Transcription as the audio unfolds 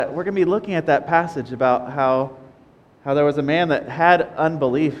we're going to be looking at that passage about how there was a man that had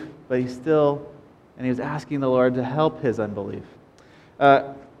unbelief, but he was asking the Lord to help his unbelief.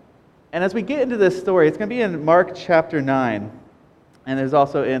 And as we get into this story, it's going to be in Mark chapter 9, and there's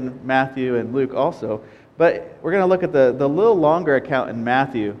also in Matthew and Luke also. But we're going to look at the little longer account in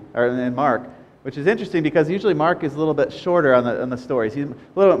Mark, which is interesting because usually Mark is a little bit shorter on the stories. He's a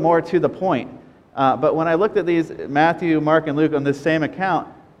little bit more to the point. But when I looked at these, Matthew, Mark, and Luke on this same account,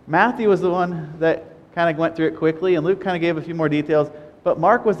 Matthew was the one that kind of went through it quickly, and Luke kind of gave a few more details, but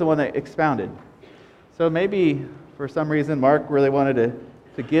Mark was the one that expounded. So maybe, for some reason, Mark really wanted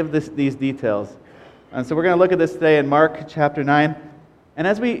to give these details. And so we're going to look at this today in Mark chapter 9. And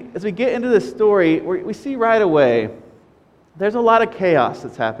as we get into this story, we see right away, there's a lot of chaos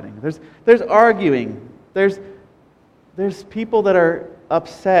that's happening. There's arguing. There's people that are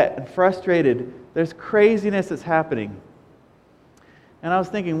upset and frustrated. There's craziness that's happening. And I was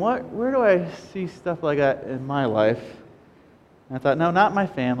thinking, where do I see stuff like that in my life? And I thought, no, not my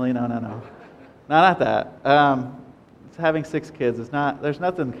family. No. Not that. It's having 6 kids. There's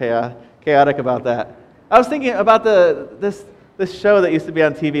nothing chaotic about that. I was thinking about this show that used to be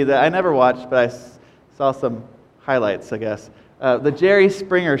on TV that I never watched, but I saw some highlights, I guess. The Jerry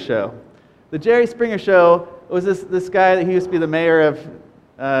Springer Show. The Jerry Springer Show was this guy that he used to be the mayor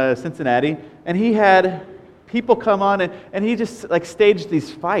of Cincinnati, and he had people come on and he just staged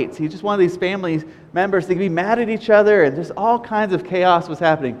these fights. He just wanted these family members to be mad at each other, and just all kinds of chaos was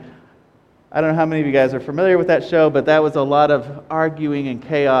happening. I don't know how many of you guys are familiar with that show, but that was a lot of arguing and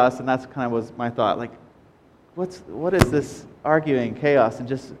chaos, and that's kind of was my thought. What is this arguing, chaos, and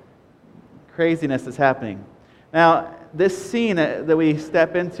just craziness that's happening? Now, this scene that we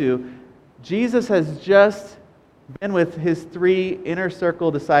step into, Jesus has just been with his 3 inner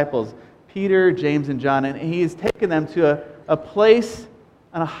circle disciples, Peter, James, and John, and he's taken them to a place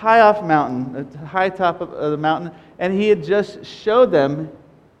on a high off mountain, a high top of the mountain, and he had just showed them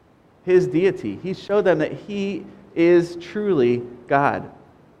his deity. He showed them that he is truly God.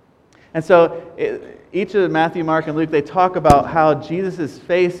 And so each of Matthew, Mark, and Luke, they talk about how Jesus'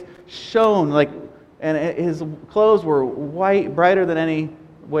 face shone, and his clothes were white, brighter than any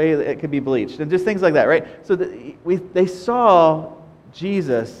way that it could be bleached, and just things like that, right? So they saw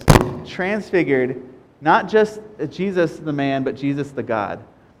Jesus transfigured, not just Jesus the man, but Jesus the God.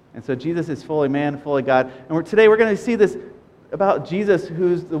 And so Jesus is fully man, fully God. And today we're going to see this about Jesus,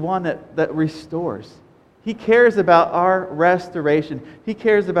 who's the one that restores. He cares about our restoration. He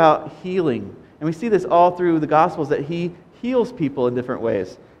cares about healing. And we see this all through the Gospels, that he heals people in different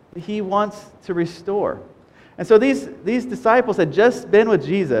ways. He wants to restore. And so these disciples had just been with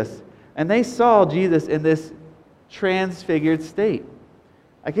Jesus, and they saw Jesus in this transfigured state.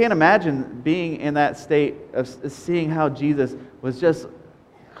 I can't imagine being in that state of seeing how Jesus was just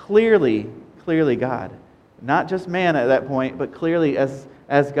clearly God. Not just man at that point, but clearly as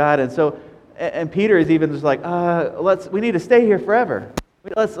God. And Peter is even just like, we need to stay here forever.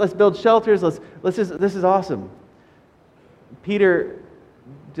 Let's build shelters. This is awesome. Peter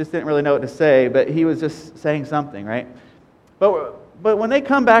just didn't really know what to say, but he was just saying something, right? But when they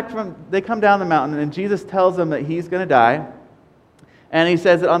come down the mountain, and Jesus tells them that he's going to die, and he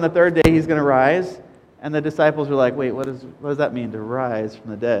says that on the 3rd day he's going to rise, and the disciples were like, wait, what does that mean, to rise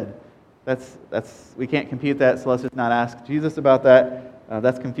from the dead? We can't compute that, so let's just not ask Jesus about that.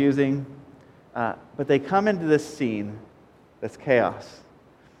 That's confusing. But they come into this scene that's chaos.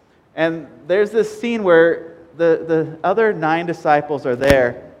 And there's this scene where the other 9 disciples are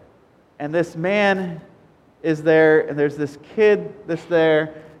there, and this man is there, and there's this kid that's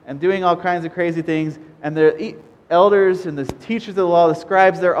there, and doing all kinds of crazy things, and the elders and the teachers of the law, the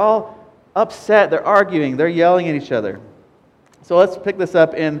scribes, they're all upset, they're arguing, they're yelling at each other. So let's pick this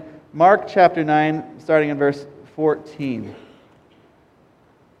up in Mark chapter 9, starting in verse 14.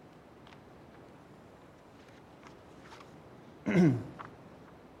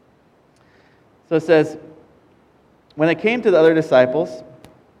 So it says, when it came to the other disciples,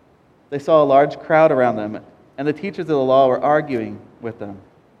 they saw a large crowd around them, and the teachers of the law were arguing with them.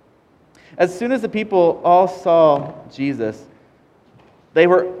 As soon as the people all saw Jesus, they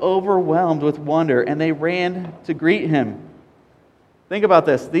were overwhelmed with wonder, and they ran to greet him. Think about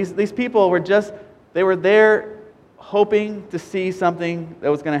this. These people were there hoping to see something that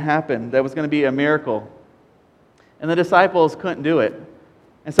was going to happen, that was going to be a miracle. And the disciples couldn't do it.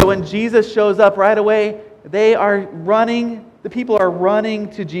 And so when Jesus shows up right away, the people are running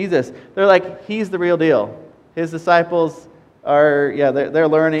to Jesus. They're like, he's the real deal. His disciples they're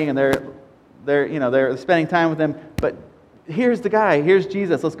learning, and they're spending time with him. But here's the guy, here's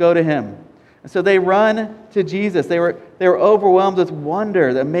Jesus, let's go to him. And so they run to Jesus. They were overwhelmed with wonder,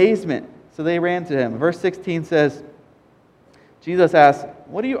 amazement. So they ran to him. Verse 16 says, Jesus asked,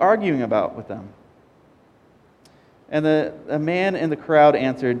 "What are you arguing about with them?" And a man in the crowd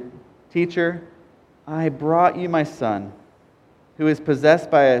answered, "Teacher, I brought you my son, who is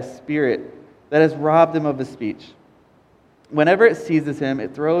possessed by a spirit that has robbed him of his speech. Whenever it seizes him,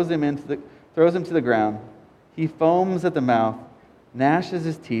 it throws him to the ground. He foams at the mouth, gnashes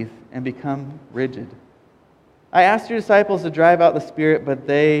his teeth, and becomes rigid. I asked your disciples to drive out the spirit, but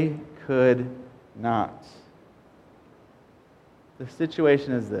they could not." The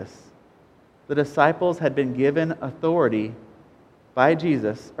situation is this. The disciples had been given authority by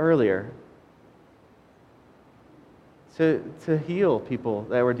Jesus earlier to heal people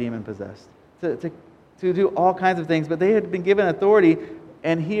that were demon-possessed, to do all kinds of things, but they had been given authority,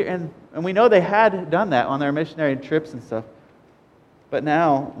 and we know they had done that on their missionary trips and stuff. But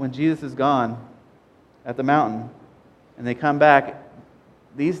now, when Jesus is gone at the mountain, and they come back,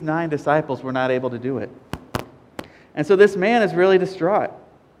 these 9 disciples were not able to do it. And so this man is really distraught.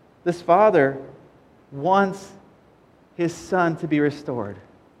 This father wants his son to be restored.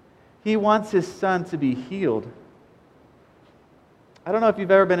 He wants his son to be healed. I don't know if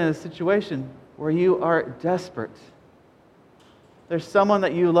you've ever been in a situation where you are desperate. There's someone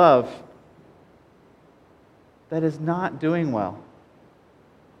that you love that is not doing well.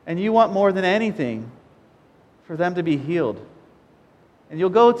 And you want more than anything for them to be healed. And you'll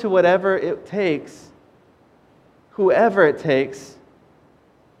go to whatever it takes, whoever it takes,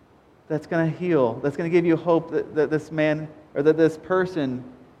 that's going to heal, that's going to give you hope that this man or that this person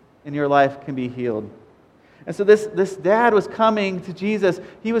in your life can be healed. And so this dad was coming to Jesus.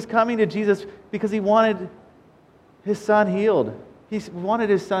 He was coming to Jesus because he wanted his son healed. He wanted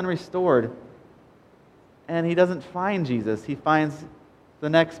his son restored. And he doesn't find Jesus. He finds the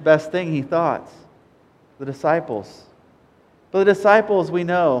next best thing he thought, the disciples. But the disciples, we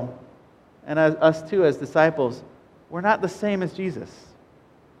know, and us too as disciples, we're not the same as Jesus.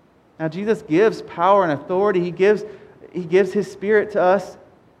 Now Jesus gives power and authority. He gives His Spirit to us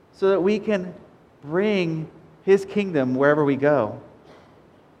so that we can bring His kingdom wherever we go.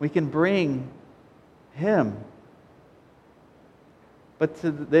 We can bring Him. But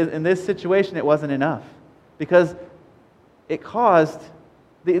in this situation, it wasn't enough. Because it caused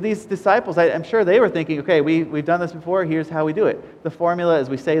these disciples, I'm sure they were thinking, okay, we've done this before, here's how we do it. The formula is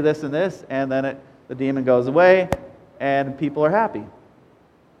we say this and this, and then the demon goes away, and people are happy.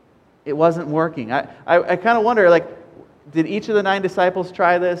 It wasn't working. I kind of wonder, did each of the 9 disciples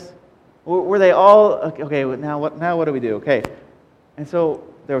try this? Were they all, okay, now what do we do? Okay. And so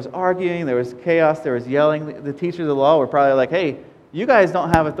there was arguing, there was chaos, there was yelling. The teachers of the law were probably like, hey, you guys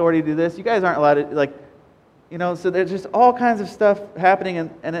don't have authority to do this. You guys aren't allowed to, so there's just all kinds of stuff happening.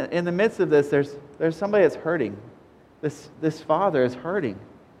 And in the midst of this, there's somebody that's hurting. This father is hurting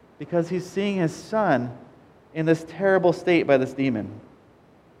because he's seeing his son in this terrible state by this demon.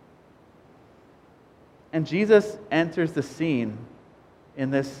 And Jesus enters the scene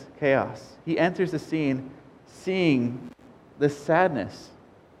in this chaos. He enters the scene seeing this sadness.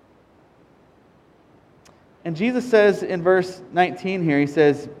 And Jesus says in verse 19 here, he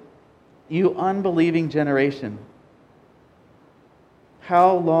says, "You unbelieving generation,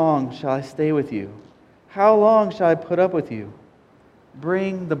 how long shall I stay with you? How long shall I put up with you?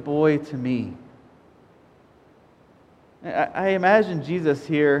 Bring the boy to me." I imagine Jesus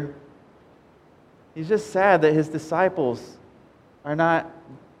here, he's just sad that his disciples are not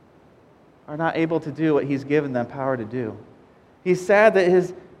able to do what he's given them power to do. He's sad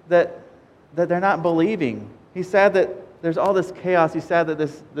that they're not believing. He's sad that there's all this chaos. He's sad that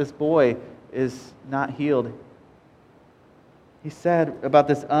this boy is not healed. He's sad about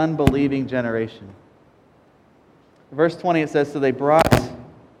this unbelieving generation. Verse 20 it says, So they brought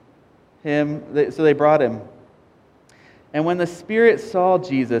him. And when the spirit saw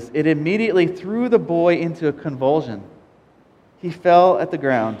Jesus, it immediately threw the boy into a convulsion. He fell at the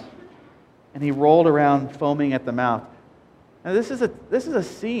ground, and he rolled around, foaming at the mouth. Now this is a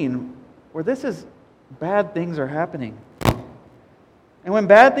scene where bad things are happening. And when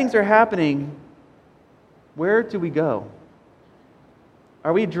bad things are happening, where do we go?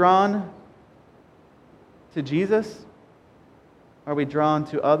 Are we drawn to Jesus? Are we drawn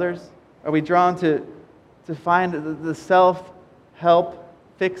to others? Are we drawn to find the self-help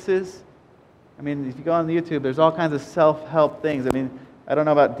fixes? I mean, if you go on YouTube, there's all kinds of self-help things. I mean, I don't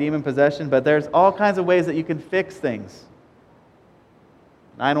know about demon possession, but there's all kinds of ways that you can fix things.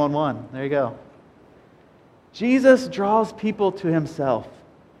 911, there you go. Jesus draws people to himself.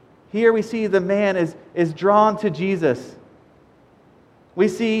 Here we see the man is drawn to Jesus. We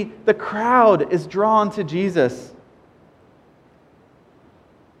see the crowd is drawn to Jesus.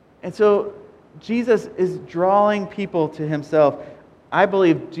 And so Jesus is drawing people to himself. I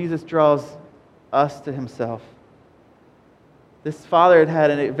believe Jesus draws us to himself. This father had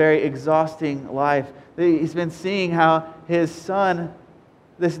had a very exhausting life. He's been seeing how his son,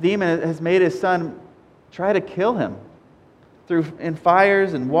 this demon, has made his son try to kill him in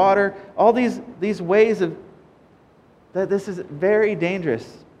fires and water. All these ways of that this is very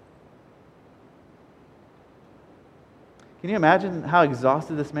dangerous. Can you imagine how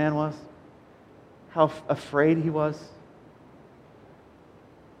exhausted this man was? How afraid he was?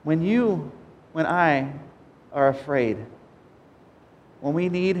 When I are afraid, when we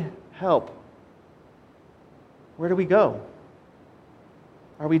need help, where do we go?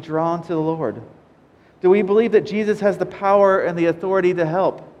 Are we drawn to the Lord? Do we believe that Jesus has the power and the authority to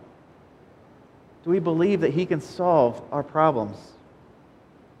help? Do we believe that he can solve our problems?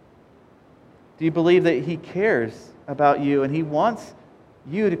 Do you believe that he cares about you and he wants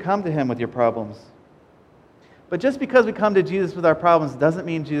you to come to him with your problems? But just because we come to Jesus with our problems doesn't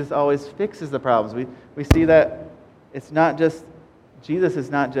mean Jesus always fixes the problems. We see that Jesus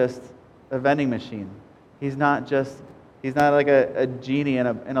is not just a vending machine. He's not like a genie in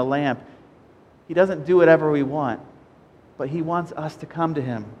a lamp. He doesn't do whatever we want, but he wants us to come to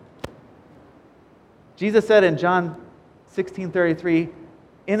him. Jesus said in John 16:33,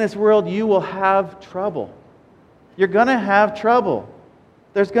 "In this world you will have trouble." You're going to have trouble.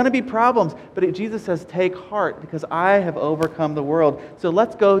 There's going to be problems. But Jesus says, "Take heart, because I have overcome the world." So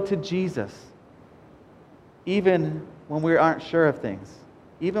let's go to Jesus. Even when we aren't sure of things.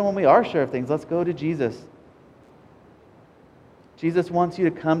 Even when we are sure of things, let's go to Jesus. Jesus wants you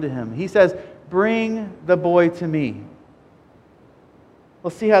to come to him. He says, "Bring the boy to me." We'll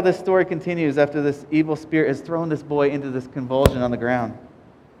see how this story continues after this evil spirit has thrown this boy into this convulsion on the ground.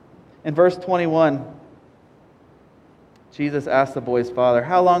 In verse 21, Jesus asked the boy's father,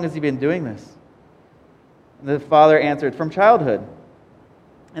 "How long has he been doing this?" And the father answered, "From childhood."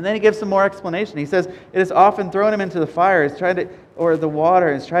 And then he gives some more explanation. He says, "It has often thrown him into the fire, or the water,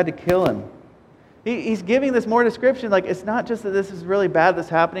 and has tried to kill him." He's giving this more description, like it's not just that this is really bad that's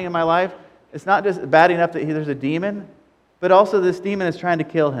happening in my life. It's not just bad enough that there's a demon, but also this demon is trying to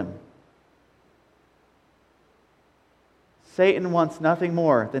kill him. Satan wants nothing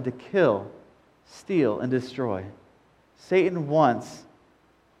more than to kill, steal, and destroy. Satan wants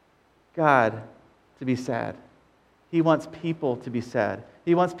God to be sad. He wants people to be sad.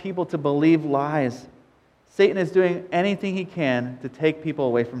 He wants people to believe lies. Satan is doing anything he can to take people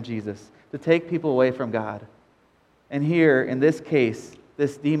away from Jesus, to take people away from God. And here, in this case,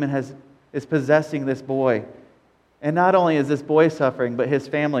 this demon is possessing this boy. And not only is this boy suffering, but his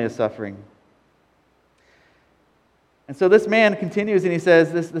family is suffering. And so this man continues and he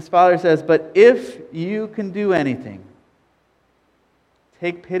says, this father says, "But if you can do anything,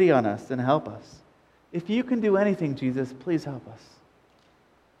 take pity on us and help us." If you can do anything, Jesus, please help us.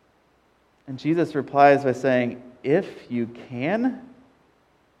 And Jesus replies by saying, "If you can?" And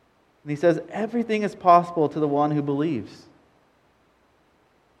he says, "Everything is possible to the one who believes."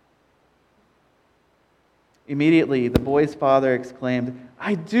 Immediately, the boy's father exclaimed,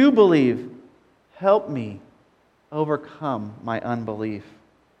 "I do believe. Help me overcome my unbelief."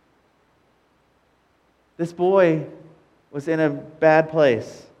 This boy was in a bad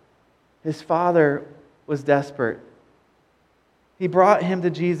place. His father was desperate. He brought him to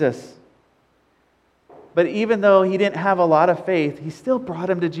Jesus. But even though he didn't have a lot of faith, he still brought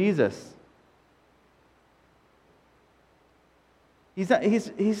him to Jesus. He's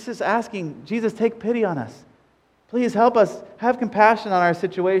just asking, "Jesus, take pity on us. Please help us. Have compassion on our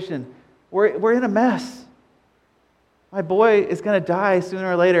situation. We're in a mess. My boy is going to die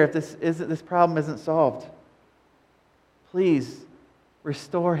sooner or later if this problem isn't solved. Please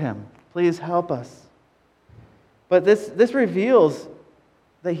restore him. Please help us." But this reveals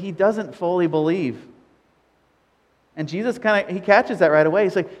that he doesn't fully believe. And Jesus he catches that right away.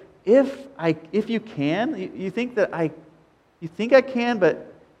 He's like, if you can, you think I can,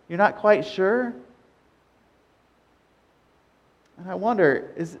 but you're not quite sure. And I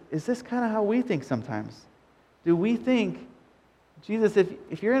wonder, is this kind of how we think sometimes? Do we think, Jesus,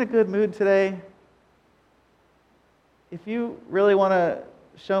 if you're in a good mood today, if you really want to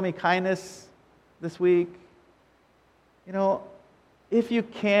show me kindness this week, if you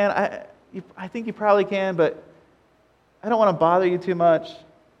can, I think you probably can, but I don't want to bother you too much.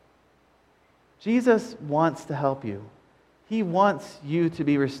 Jesus wants to help you. He wants you to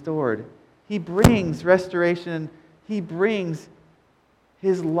be restored. He brings restoration. He brings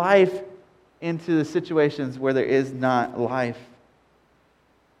His life into the situations where there is not life.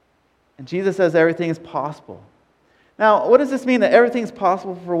 And Jesus says everything is possible. Now, what does this mean, that everything is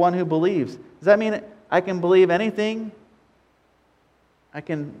possible for one who believes? Does that mean I can believe anything?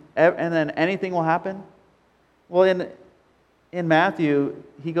 And then anything will happen? Well, in Matthew,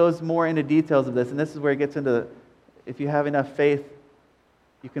 he goes more into details of this, and this is where he gets into, if you have enough faith,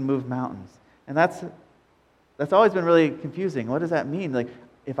 you can move mountains. And that's always been really confusing. What does that mean? Like,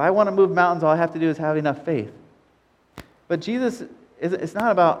 if I want to move mountains, all I have to do is have enough faith. But Jesus, it's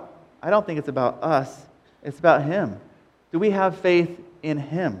not about, I don't think it's about us, it's about Him. Do we have faith in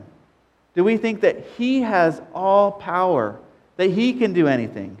Him? Do we think that He has all power, that He can do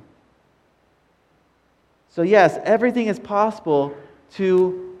anything? So yes, everything is possible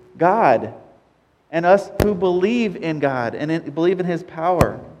to God and us who believe in God and believe in His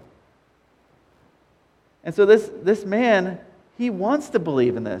power. And so this man, he wants to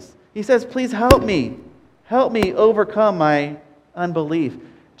believe in this. He says, please help me. Help me overcome my unbelief.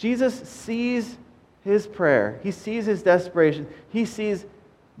 Jesus sees his prayer. He sees his desperation. He sees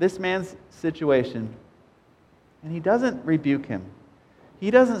this man's situation. And he doesn't rebuke him. He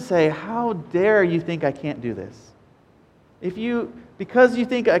doesn't say, how dare you think I can't do this? Because you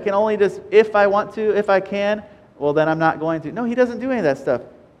think I can only just, if I want to, if I can, well then I'm not going to. No, he doesn't do any of that stuff.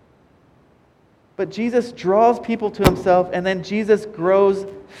 But Jesus draws people to himself, and then Jesus grows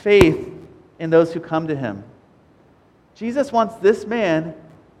faith in those who come to him. Jesus wants this man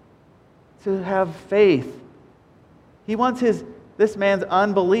to have faith. He wants this man's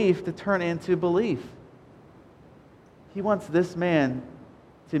unbelief to turn into belief. He wants this man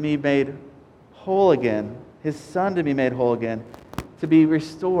to be made whole again, his son to be made whole again, to be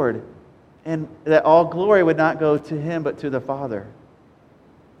restored, and that all glory would not go to him but to the Father.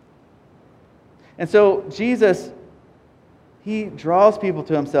 And so Jesus, he draws people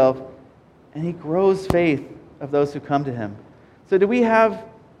to himself, and he grows faith of those who come to him. So do we have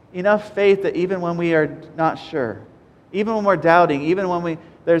enough faith that even when we are not sure, even when we're doubting, even when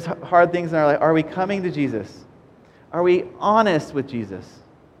there's hard things in our life, are we coming to Jesus? Are we honest with Jesus?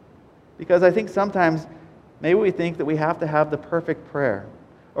 Because I think sometimes maybe we think that we have to have the perfect prayer,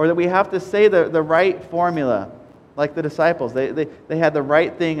 or that we have to say the right formula, like the disciples. They had the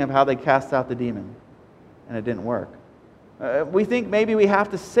right thing of how they cast out the demon, and it didn't work. We think maybe we have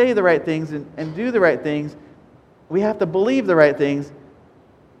to say the right things and do the right things. We have to believe the right things.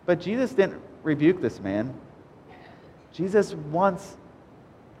 But Jesus didn't rebuke this man. Jesus wants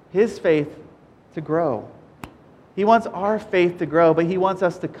his faith to grow. He wants our faith to grow, but he wants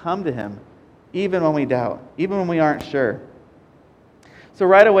us to come to him even when we doubt, even when we aren't sure. So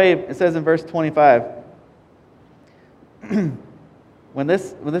right away, it says in verse 25, when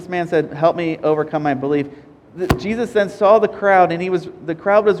this man said, help me overcome my belief, Jesus then saw the crowd, and the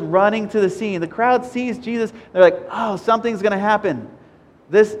crowd was running to the scene. The crowd sees Jesus. They're like, oh, something's going to happen.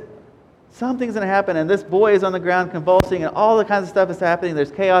 Something's going to happen, and this boy is on the ground convulsing, and all the kinds of stuff is happening.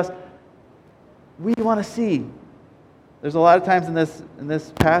 There's chaos. We want to see. There's a lot of times in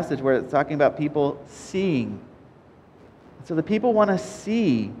this passage where it's talking about people seeing. So the people want to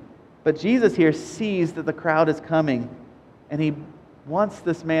see, but Jesus here sees that the crowd is coming, and he wants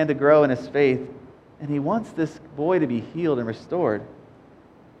this man to grow in his faith, and he wants this boy to be healed and restored.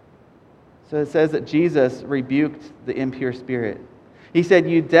 So it says that Jesus rebuked the impure spirit. He said,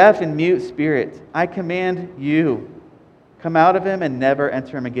 you deaf and mute spirit, I command you, come out of him and never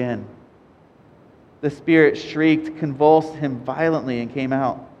enter him again. The spirit shrieked, convulsed him violently, and came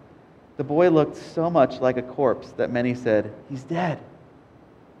out. The boy looked so much like a corpse that many said, he's dead.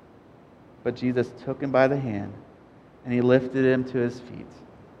 But Jesus took him by the hand, and he lifted him to his feet,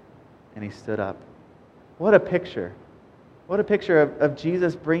 and he stood up. What a picture. What a picture of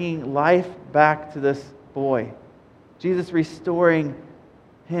Jesus bringing life back to this boy. Jesus restoring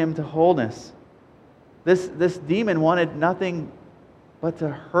him to wholeness. This demon wanted nothing but to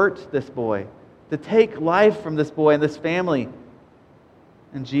hurt this boy, to take life from this boy and this family.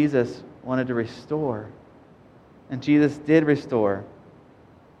 And Jesus wanted to restore. And Jesus did restore.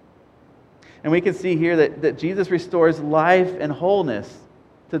 And we can see here that Jesus restores life and wholeness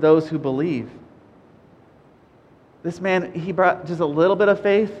to those who believe. This man, he brought just a little bit of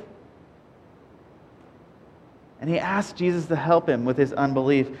faith, and he asked Jesus to help him with his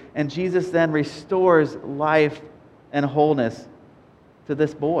unbelief. And Jesus then restores life and wholeness to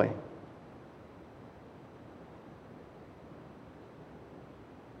this boy.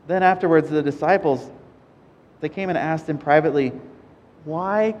 Then afterwards, the disciples, they came and asked him privately,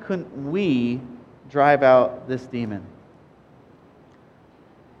 why couldn't we drive out this demon?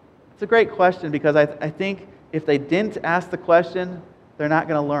 It's a great question, because I think if they didn't ask the question, they're not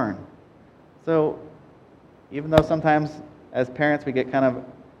going to learn. So even though sometimes as parents we get kind of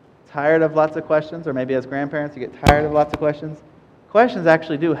tired of lots of questions, or maybe as grandparents you get tired of lots of questions, questions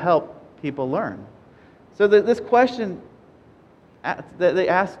actually do help people learn. So this question that they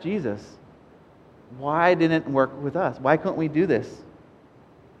asked Jesus, why didn't it work with us? Why couldn't we do this?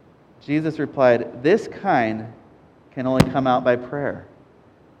 Jesus replied, this kind can only come out by prayer.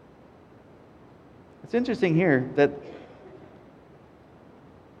 It's interesting here that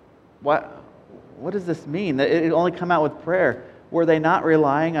what does this mean? That it only come out with prayer. Were they not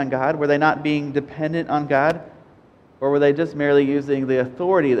relying on God? Were they not being dependent on God? Or were they just merely using the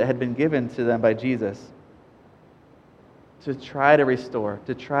authority that had been given to them by Jesus to try to restore,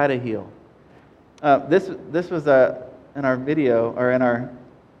 to try to heal? This was in our video, or in our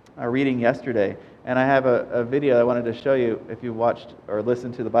reading yesterday. And I have a video I wanted to show you if you watched or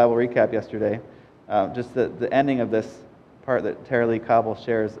listened to the Bible recap yesterday. Just the ending of this part that Tara Lee Cobble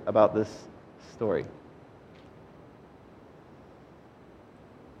shares about this story.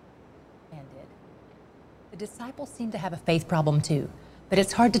 The disciples seem to have a faith problem too, but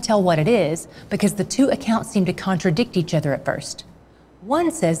it's hard to tell what it is because the two accounts seem to contradict each other at first.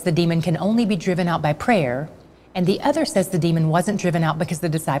 One says the demon can only be driven out by prayer, and the other says the demon wasn't driven out because the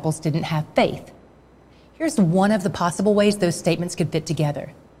disciples didn't have faith. Here's one of the possible ways those statements could fit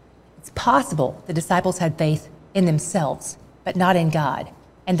together. It's possible the disciples had faith in themselves, but not in God.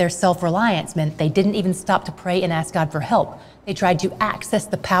 And their self-reliance meant they didn't even stop to pray and ask God for help. They tried to access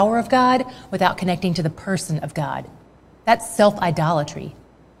the power of God without connecting to the person of God. That's self-idolatry.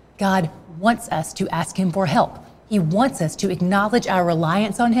 God wants us to ask Him for help. He wants us to acknowledge our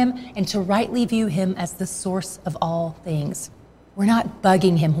reliance on Him and to rightly view Him as the source of all things. We're not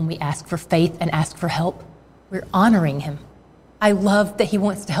bugging Him when we ask for faith and ask for help. We're honoring Him. I love that He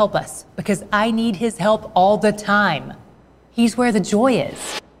wants to help us because I need His help all the time. He's where the joy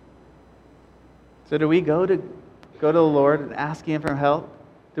is. So do we go to the Lord and ask Him for help?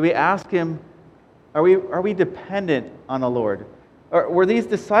 Do we ask Him, are we dependent on the Lord? Or were these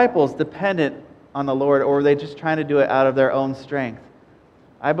disciples dependent on the Lord, or were they just trying to do it out of their own strength?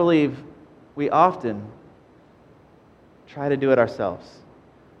 I believe we often try to do it ourselves.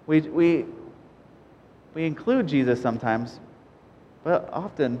 We include Jesus sometimes, but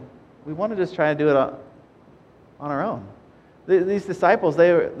often we want to just try to do it on our own. These disciples,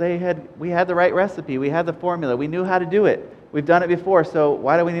 we had the right recipe. We had the formula. We knew how to do it. We've done it before, so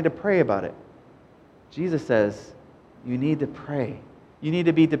why do we need to pray about it? Jesus says, you need to pray. You need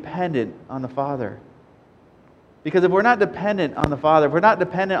to be dependent on the Father. Because if we're not dependent on the Father, if we're not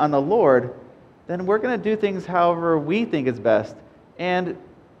dependent on the Lord, then we're going to do things however we think is best. And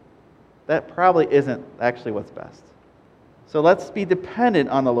that probably isn't actually what's best. So let's be dependent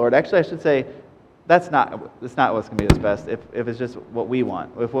on the Lord. Actually, I should say, that's not what's going to be what's best if it's just what we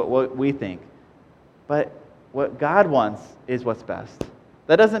want, if what we think. But what God wants is what's best.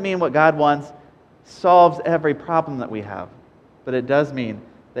 That doesn't mean what God wants solves every problem that we have. But it does mean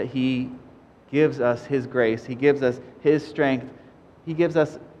that He gives us His grace. He gives us His strength. He gives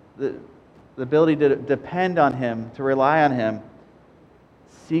us the ability to depend on Him, to rely on Him,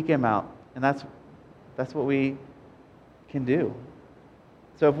 seek Him out. And that's what we can do.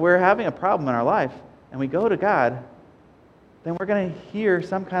 So if we're having a problem in our life and we go to God, then we're going to hear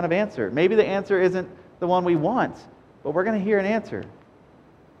some kind of answer. Maybe the answer isn't the one we want, but we're going to hear an answer.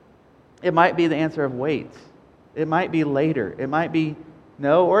 It might be the answer of wait. It might be later. It might be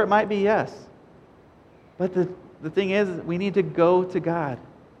no, or it might be yes. But the thing is, we need to go to God.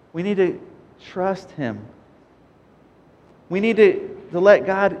 We need to trust Him. We need to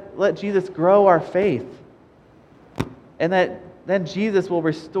let Jesus grow our faith. And then Jesus will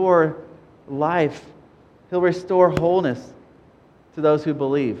restore life. He'll restore wholeness to those who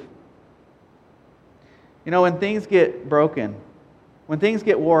believe. You know, when things get broken, when things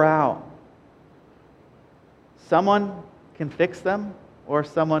get wore out, someone can fix them or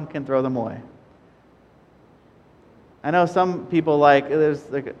someone can throw them away. I know some people there's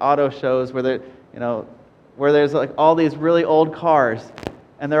like auto shows where there's like all these really old cars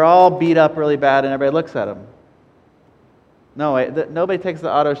and they're all beat up really bad and everybody looks at them. No, nobody takes the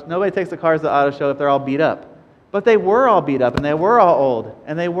cars to the auto show if they're all beat up. But they were all beat up and they were all old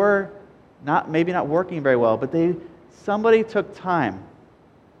and they were maybe not working very well, but somebody took time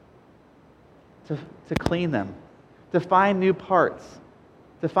to clean them, to find new parts,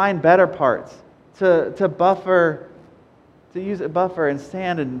 to find better parts, to buffer, to use a buffer and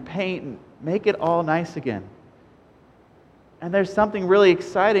sand and paint and make it all nice again. And there's something really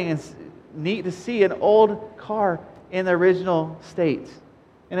exciting and neat to see an old car in the original state,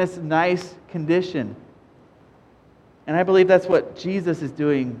 in its nice condition. And I believe that's what Jesus is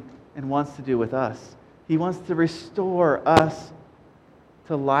doing and wants to do with us. He wants to restore us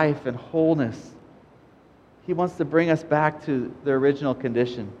to life and wholeness. He wants to bring us back to the original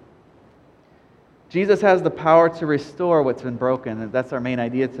condition. Jesus has the power to restore what's been broken, and that's our main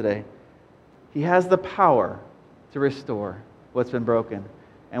idea today. He has the power to restore what's been broken.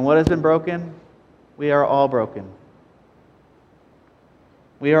 And what has been broken? We are all broken.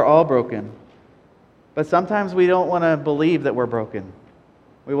 We are all broken. But sometimes we don't want to believe that we're broken.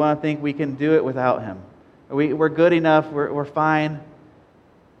 We want to think we can do it without Him. We're good enough, we're fine.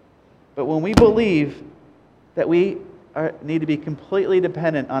 But when we believe that we need to be completely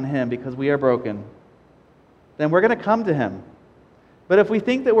dependent on Him because we are broken, then we're going to come to Him. But if we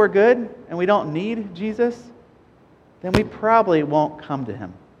think that we're good and we don't need Jesus, then we probably won't come to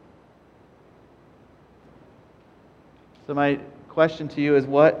Him. So my question to you is,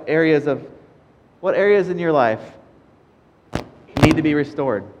 what areas in your life need to be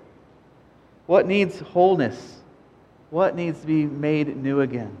restored? What needs wholeness? What needs to be made new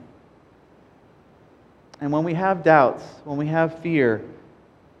again? And when we have doubts, when we have fear,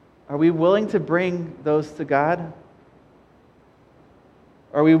 are we willing to bring those to God?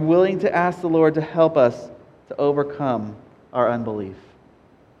 Are we willing to ask the Lord to help us to overcome our unbelief?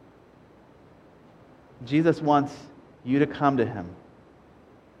 Jesus wants you to come to Him.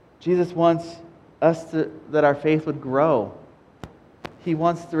 Jesus wants that our faith would grow. He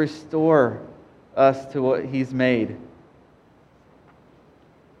wants to restore us to what He's made.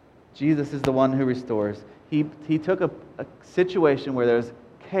 Jesus is the one who restores. He took a situation where there's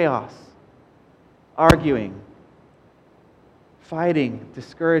chaos, arguing, fighting,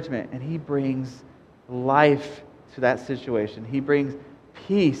 discouragement, and He brings life to that situation. He brings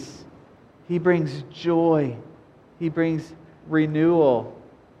peace. He brings joy. He brings renewal.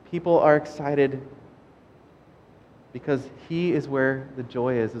 People are excited because He is where the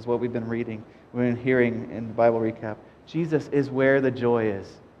joy is what we've been reading, we've been hearing in the Bible recap. Jesus is where the joy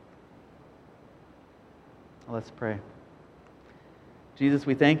is. Let's pray. Jesus,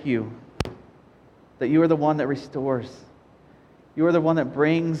 we thank You that You are the one that restores. You are the one that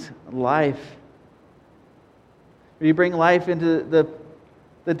brings life. You bring life into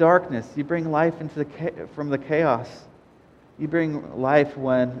the darkness. You bring life from the chaos. You bring life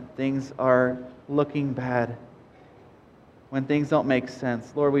when things are looking bad, when things don't make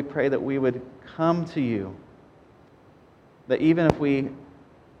sense. Lord, we pray that we would come to You, that even if we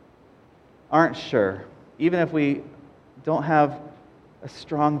aren't sure, even if we don't have a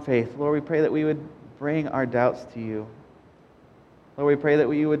strong faith, Lord, we pray that we would bring our doubts to You. Lord, we pray that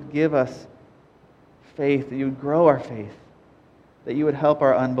You would give us faith, that You would grow our faith, that You would help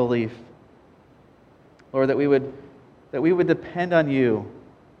our unbelief. Lord, that we would depend on You.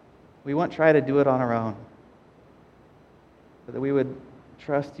 We won't try to do it on our own, but that we would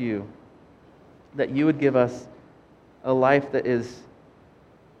trust You, that You would give us a life that is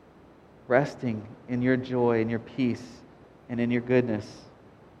resting in Your joy, in Your peace, and in Your goodness.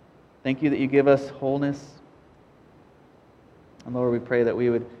 Thank You that You give us wholeness. And Lord, we pray that we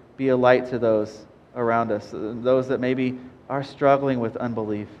would be a light to those around us, those that maybe are struggling with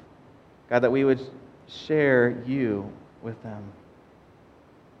unbelief. God, that we would share You with them.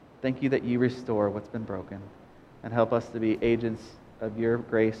 Thank You that You restore what's been broken, and help us to be agents of Your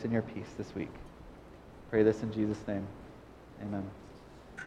grace and Your peace this week. Pray this in Jesus' name. Amen.